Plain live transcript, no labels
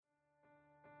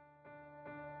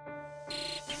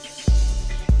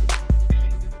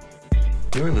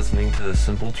You are listening to The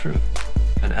Simple Truth,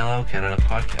 an LL Canada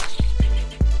podcast.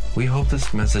 We hope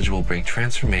this message will bring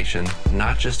transformation,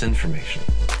 not just information,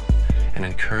 and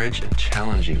encourage and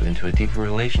challenge you into a deeper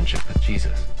relationship with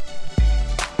Jesus.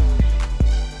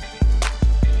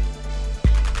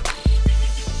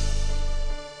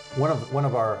 One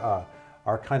of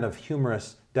our kind of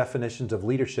humorous definitions of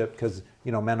leadership, because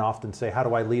men often say, how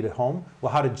do I lead at home?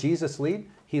 Well, how did Jesus lead?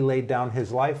 He laid down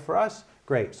his life for us.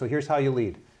 Great. So here's how you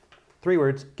lead. 3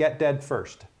 words: get dead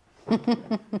first.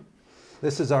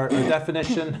 This is our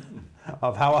definition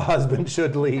of how a husband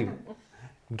should lead.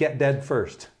 Get dead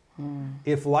first.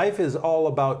 If life is all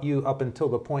about you up until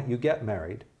the point you get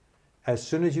married, as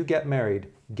soon as you get married,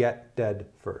 get dead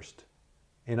first.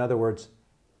 In other words,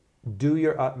 do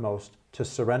your utmost to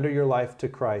surrender your life to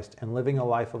Christ and living a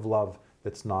life of love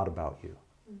that's not about you,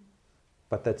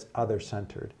 but that's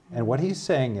other-centered. And what he's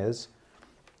saying is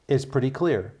pretty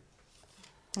clear.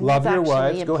 And love your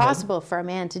wives. It's impossible for a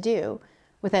man to do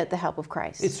without the help of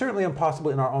Christ. It's certainly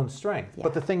impossible in our own strength. Yeah.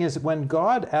 But the thing is, when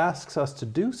God asks us to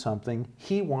do something,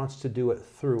 he wants to do it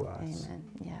through us. Amen.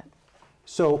 Yeah.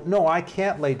 So, no, I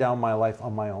can't lay down my life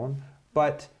on my own,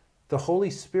 but the Holy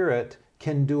Spirit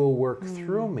can do a work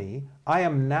through me. I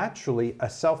am naturally a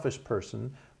selfish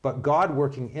person, but God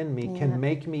working in me can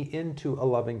make me into a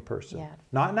loving person. Yeah.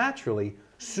 Not naturally,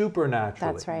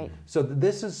 supernaturally. That's right. So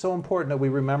this is so important that we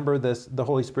remember this, the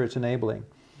Holy Spirit's enabling.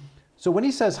 So when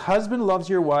he says, husband loves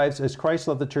your wives as Christ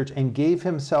loved the church and gave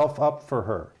himself up for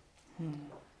her.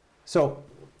 So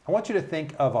I want you to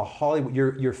think of a Hollywood,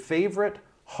 your favorite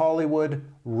Hollywood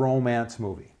romance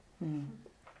movie.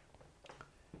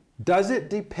 Does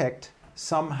it depict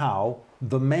somehow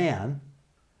the man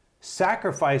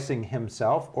sacrificing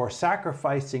himself or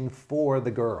sacrificing for the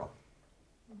girl?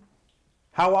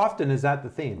 How often is that the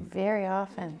theme? Very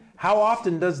often. How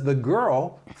often does the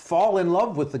girl fall in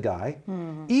love with the guy,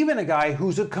 even a guy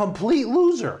who's a complete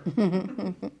loser,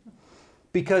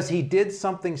 because he did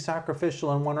something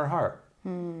sacrificial and won her heart?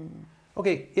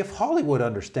 Okay, if Hollywood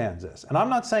understands this, and I'm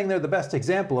not saying they're the best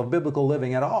example of biblical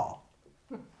living at all,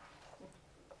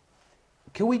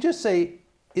 can we just say,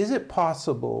 is it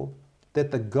possible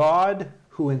that the God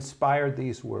who inspired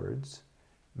these words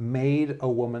made a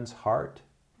woman's heart?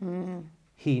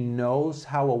 He knows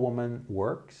how a woman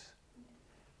works.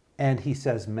 And he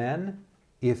says, men,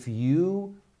 if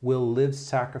you will live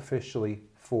sacrificially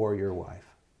for your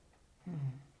wife.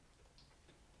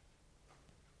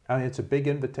 I mean, it's a big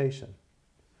invitation.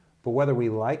 But whether we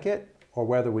like it or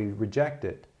whether we reject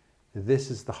it,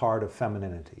 this is the heart of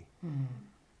femininity.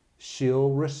 She'll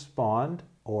respond,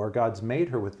 or God's made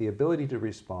her with the ability to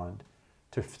respond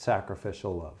to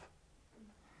sacrificial love.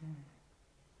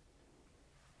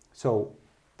 So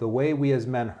the way we as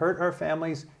men hurt our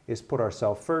families is put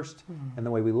ourselves first, and the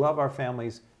way we love our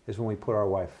families is when we put our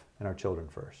wife and our children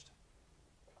first.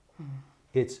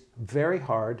 It's very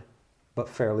hard, but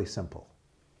fairly simple.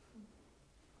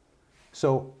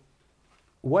 So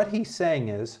what he's saying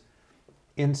is,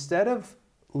 instead of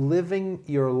living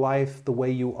your life the way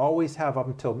you always have up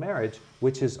until marriage,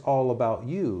 which is all about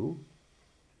you,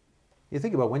 you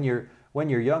think about when you're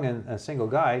young and a single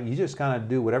guy, you just kind of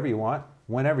do whatever you want,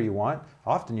 whenever you want.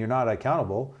 Often you're not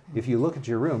accountable. If you look at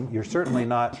your room, you're certainly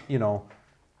not,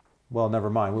 well, never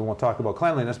mind. We won't talk about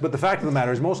cleanliness. But the fact of the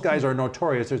matter is most guys are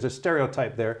notorious. There's a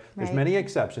stereotype there. There's Right. many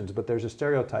exceptions, but there's a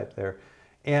stereotype there.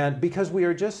 And because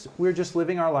we're just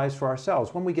living our lives for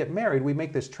ourselves. When we get married, we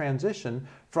make this transition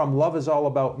from love is all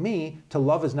about me to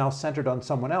love is now centered on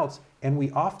someone else. And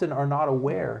we often are not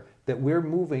aware that we're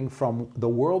moving from the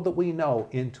world that we know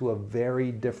into a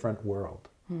very different world.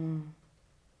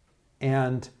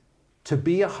 And to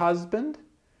be a husband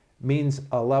means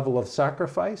a level of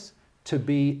sacrifice. To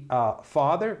be a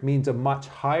father means a much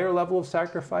higher level of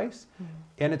sacrifice.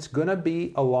 And it's going to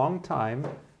be a long time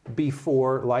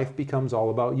before life becomes all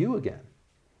about you again.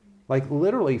 Like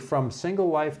literally from single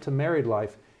life to married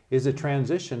life is a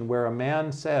transition where a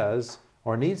man says,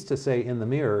 or needs to say in the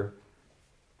mirror,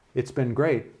 it's been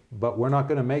great, but we're not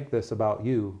going to make this about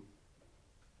you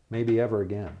maybe ever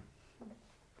again.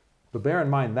 But bear in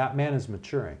mind, that man is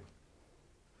maturing.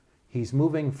 He's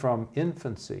moving from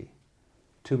infancy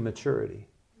to maturity.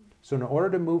 So in order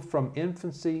to move from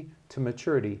infancy to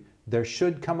maturity, there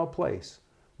should come a place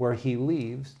where he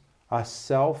leaves a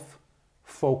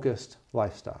self-focused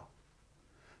lifestyle.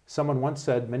 Someone once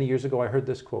said, many years ago I heard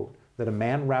this quote, that a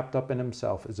man wrapped up in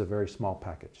himself is a very small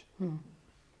package.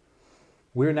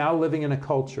 We're now living in a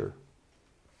culture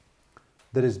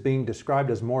that is being described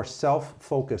as more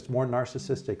self-focused, more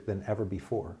narcissistic than ever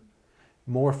before.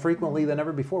 More frequently than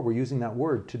ever before, we're using that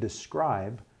word to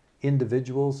describe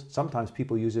individuals. Sometimes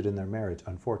people use it in their marriage,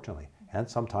 unfortunately. and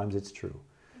sometimes it's true.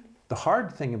 The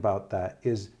hard thing about that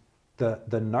is the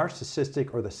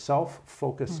narcissistic or the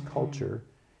self-focused culture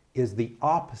is the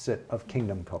opposite of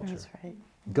kingdom culture. That's right.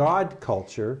 God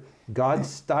culture, God's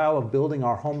style of building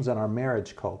our homes and our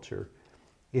marriage culture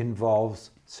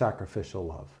involves sacrificial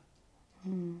love.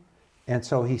 And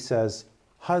so he says,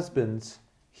 husbands,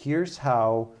 here's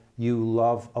how you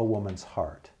love a woman's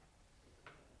heart.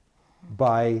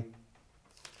 By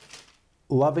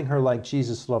loving her like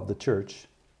Jesus loved the church,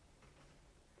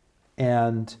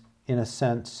 and in a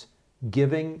sense,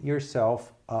 giving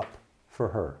yourself up for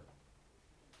her.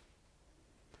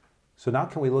 So now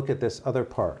can we look at this other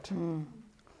part?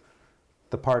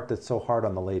 The part that's so hard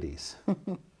on the ladies.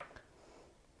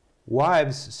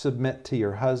 Wives, submit to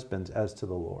your husbands as to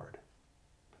the Lord.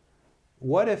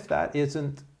 What if that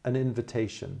isn't an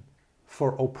invitation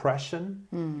for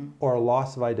oppression or a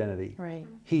loss of identity? Right.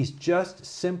 He's just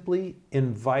simply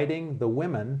inviting the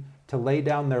women to lay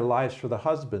down their lives for the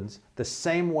husbands the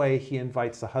same way he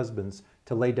invites the husbands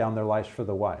to lay down their lives for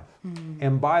the wife.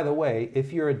 And by the way,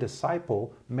 if you're a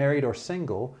disciple, married or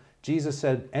single, Jesus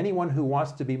said, anyone who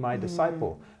wants to be my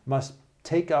disciple must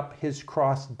take up his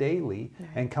cross daily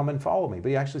and come and follow me. But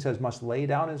he actually says must lay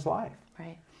down his life.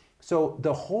 Right. So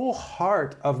the whole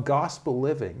heart of gospel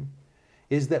living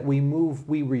is that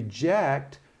we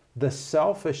reject the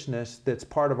selfishness that's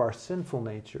part of our sinful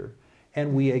nature,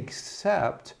 and we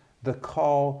accept the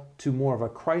call to more of a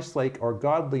Christ-like or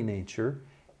godly nature,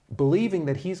 believing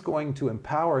that he's going to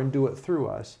empower and do it through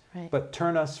us, but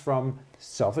turn us from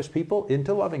selfish people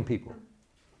into loving people,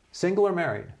 single or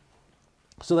married.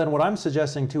 So then what I'm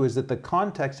suggesting too is that the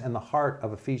context and the heart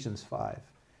of Ephesians 5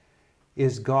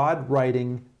 is God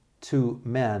writing to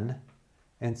men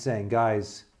and saying,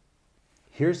 guys,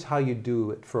 here's how you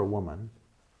do it for a woman,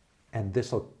 and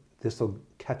this'll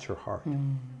catch her heart.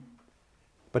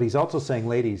 But he's also saying,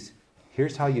 ladies,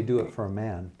 here's how you do it for a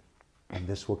man, and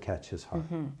this will catch his heart.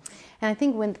 And I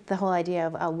think when the whole idea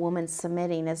of a woman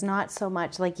submitting is not so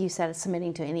much, like you said,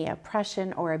 submitting to any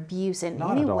oppression or abuse in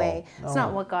any way. It's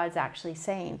not what God's actually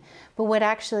saying. But what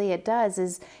actually it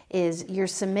does is you're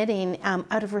submitting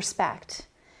out of respect.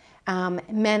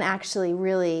 Men actually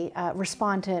really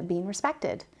respond to being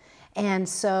respected. And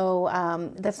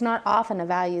so that's not often a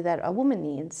value that a woman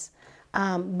needs.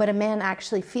 But a man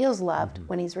actually feels loved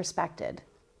when he's respected.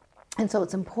 And so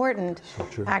it's important,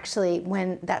 actually,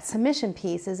 when that submission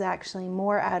piece is actually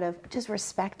more out of just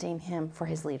respecting him for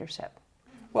his leadership.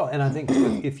 Well, and I think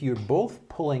if you're both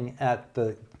pulling at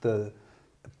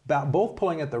both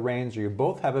pulling at the reins, or you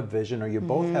both have a vision, or you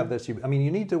both have this, you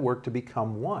need to work to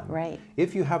become one. Right.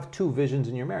 If you have two visions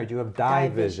in your marriage, you have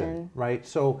division, right?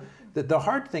 So the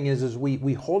hard thing is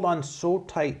we hold on so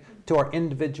tight to our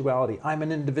individuality. I'm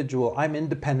an individual, I'm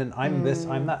independent, I'm this,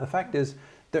 I'm that. The fact is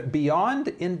that beyond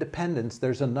independence,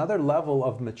 there's another level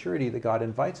of maturity that God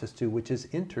invites us to, which is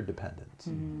interdependence.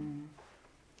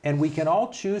 And we can all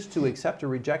choose to accept or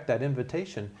reject that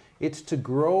invitation. It's to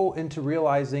grow into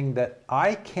realizing that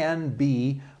I can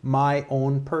be my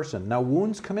own person. Now,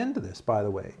 wounds come into this, by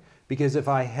the way, because if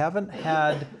I haven't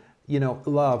had,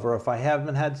 love, or if I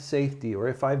haven't had safety, or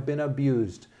if I've been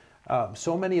abused,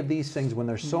 so many of these things, when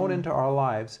they're sown into our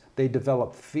lives, they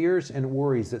develop fears and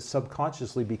worries that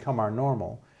subconsciously become our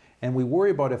normal. And we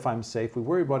worry about if I'm safe, we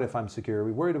worry about if I'm secure,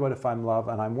 we worry about if I'm loved,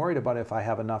 and I'm worried about if I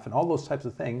have enough, and all those types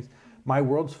of things. My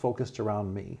world's focused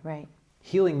around me. Right.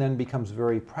 Healing then becomes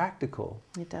very practical.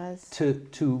 It does.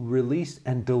 To release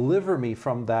and deliver me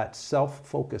from that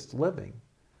self-focused living,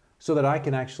 so that I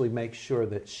can actually make sure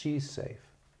that she's safe,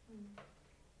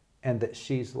 and that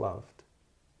she's loved,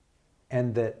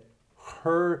 and that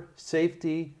her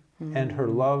safety and her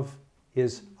love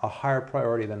is a higher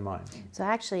priority than mine. So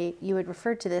actually, you had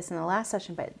referred to this in the last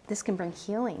session, but this can bring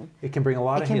healing. It can bring a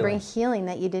lot of healing. It can bring healing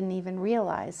that you didn't even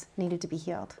realize needed to be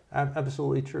healed.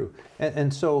 Absolutely true.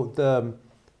 And so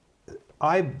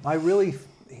I really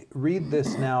read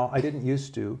this now, I didn't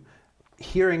used to,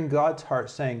 hearing God's heart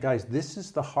saying, guys, this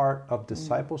is the heart of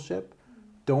discipleship.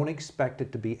 Don't expect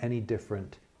it to be any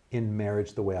different in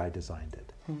marriage the way I designed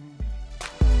it.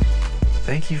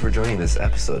 Thank you for joining this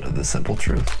episode of The Simple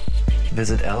Truth.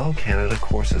 Visit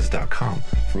LLCanadaCourses.com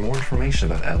for more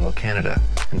information about LL Canada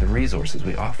and the resources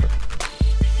we offer.